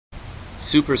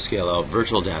super scale-out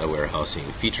virtual data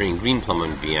warehousing featuring Greenplum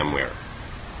and VMware.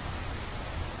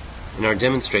 In our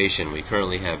demonstration, we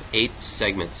currently have 8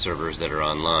 segment servers that are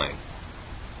online.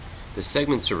 The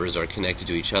segment servers are connected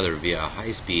to each other via a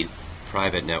high-speed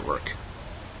private network.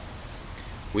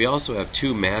 We also have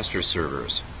 2 master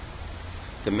servers.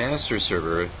 The master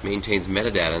server maintains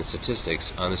metadata and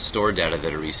statistics on the stored data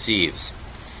that it receives.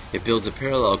 It builds a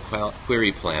parallel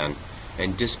query plan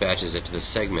and dispatches it to the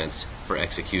segments for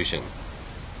execution.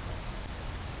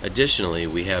 Additionally,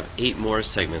 we have 8 more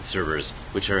segment servers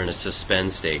which are in a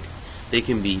suspend state. They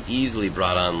can be easily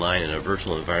brought online in a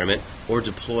virtual environment or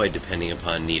deployed depending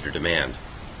upon need or demand.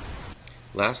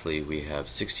 Lastly, we have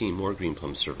 16 more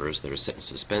Greenplum servers that are set in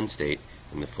suspend state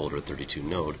in the folder 32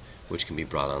 node, which can be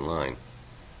brought online.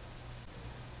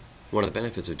 One of the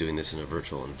benefits of doing this in a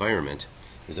virtual environment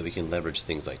is that we can leverage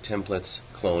things like templates,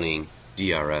 cloning,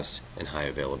 DRS, and high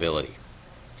availability.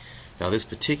 Now, this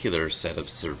particular set of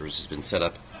servers has been set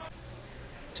up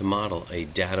to model a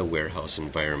data warehouse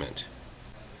environment.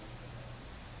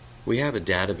 We have a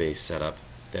database set up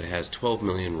that has 12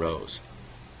 million rows.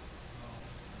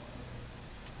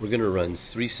 We're going to run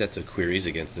 3 sets of queries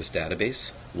against this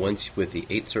database, once with the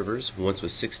 8 servers, once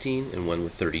with 16, and one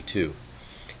with 32.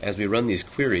 As we run these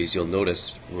queries, you'll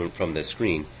notice from the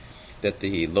screen that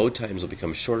the load times will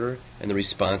become shorter and the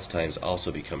response times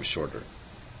also become shorter.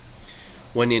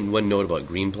 One note about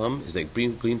Greenplum is that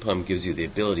Greenplum gives you the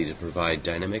ability to provide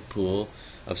dynamic pool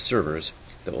of servers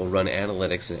that will run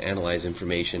analytics and analyze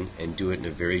information and do it in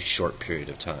a very short period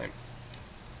of time.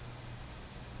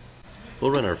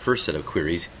 We'll run our first set of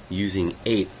queries using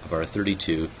 8 of our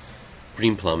 32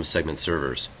 Greenplum segment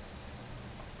servers.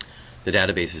 The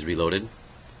database is reloaded,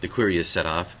 the query is set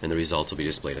off, and the results will be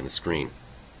displayed on the screen.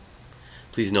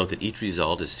 Please note that each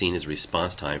result is seen as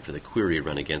response time for the query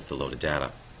run against the loaded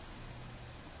data.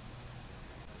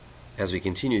 As we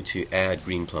continue to add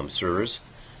Greenplum servers,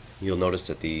 you'll notice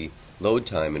that the load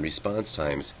time and response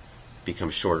times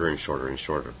become shorter and shorter and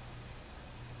shorter.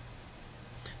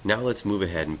 Now let's move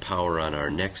ahead and power on our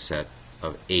next set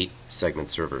of 8 segment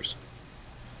servers.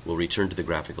 We'll return to the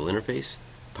graphical interface,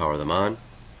 power them on.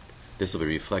 This will be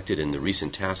reflected in the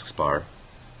recent tasks bar,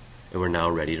 and we're now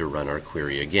ready to run our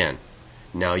query again,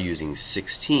 now using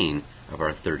 16 of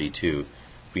our 32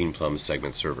 Greenplum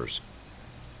segment servers.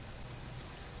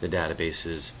 The database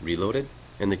is reloaded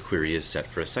and the query is set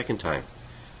for a second time.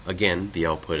 Again, the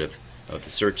output of the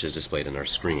search is displayed on our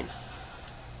screen.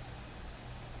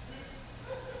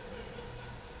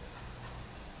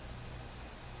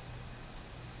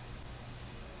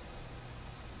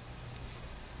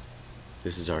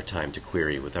 This is our time to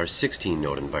query with our 16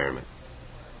 node environment.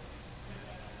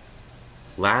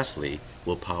 Lastly,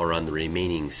 we'll power on the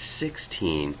remaining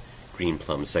 16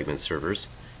 Greenplum segment servers,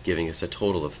 giving us a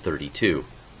total of 32.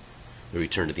 We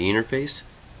return to the interface,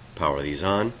 power these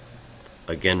on,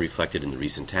 again reflected in the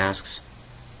recent tasks.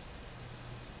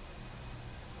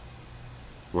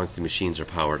 Once the machines are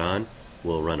powered on,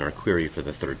 we'll run our query for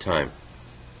the 3rd time.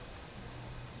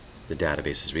 The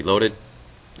database is reloaded,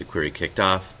 the query kicked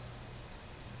off,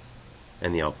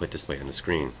 and the output displayed on the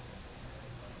screen.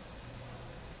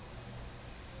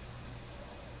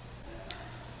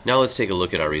 Now let's take a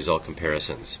look at our result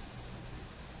comparisons.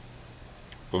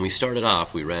 When we started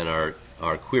off, we ran our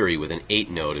query with an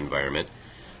 8-node environment.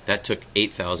 That took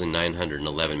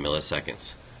 8,911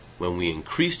 milliseconds. When we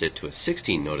increased it to a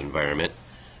 16-node environment,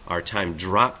 our time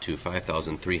dropped to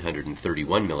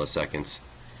 5,331 milliseconds.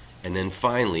 And then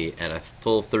finally, at a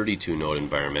full 32-node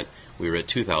environment, we were at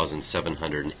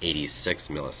 2,786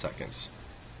 milliseconds.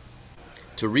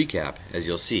 To recap, as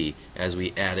you'll see, as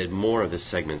we added more of the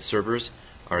segment servers,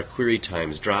 our query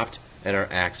times dropped and our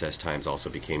access times also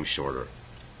became shorter.